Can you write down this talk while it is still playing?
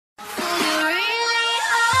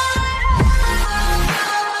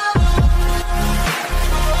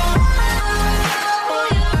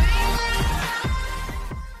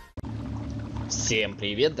Всем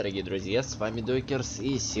привет, дорогие друзья, с вами Докерс,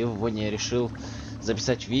 и сегодня я решил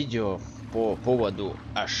записать видео по поводу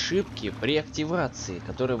ошибки при активации,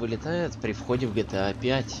 которая вылетает при входе в GTA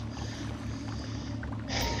 5.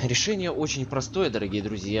 Решение очень простое, дорогие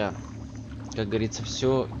друзья. Как говорится,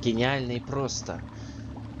 все гениально и просто.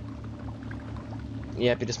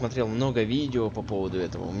 Я пересмотрел много видео по поводу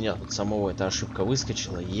этого, у меня тут самого эта ошибка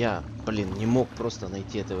выскочила. Я, не мог просто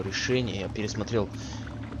найти этого решения. Я пересмотрел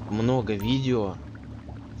много видео,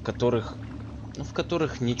 в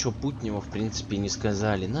которых ничего путнего в принципе не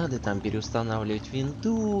сказали. Надо там переустанавливать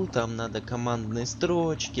винду, там надо командные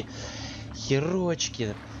строчки,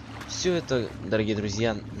 херочки. Все это, дорогие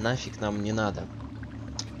друзья, нафиг нам не надо.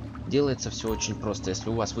 Делается все очень просто. Если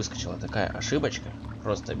у вас выскочила такая ошибочка,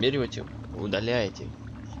 просто берете, удаляете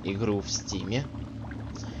игру в Steam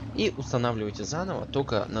и устанавливаете заново,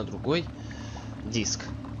 только на другой диск.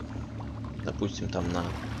 Допустим, там на...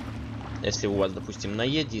 Если у вас, допустим, на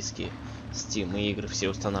E-диске Steam и игры все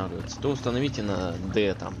устанавливаются, то установите на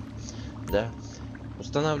D там, да?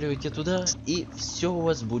 Устанавливайте туда, и все у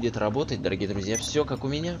вас будет работать, дорогие друзья. Все как у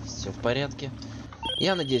меня, все в порядке.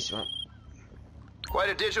 Я надеюсь, вам...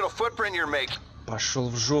 Пошел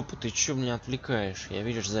в жопу, ты чё меня отвлекаешь? Я,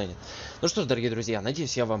 видишь, занят. Ну что ж, дорогие друзья,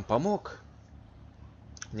 надеюсь, я вам помог.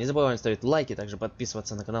 Не забываем ставить лайки, также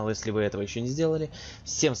подписываться на канал, если вы этого еще не сделали.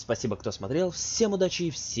 Всем спасибо, кто смотрел, всем удачи и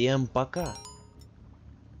всем пока!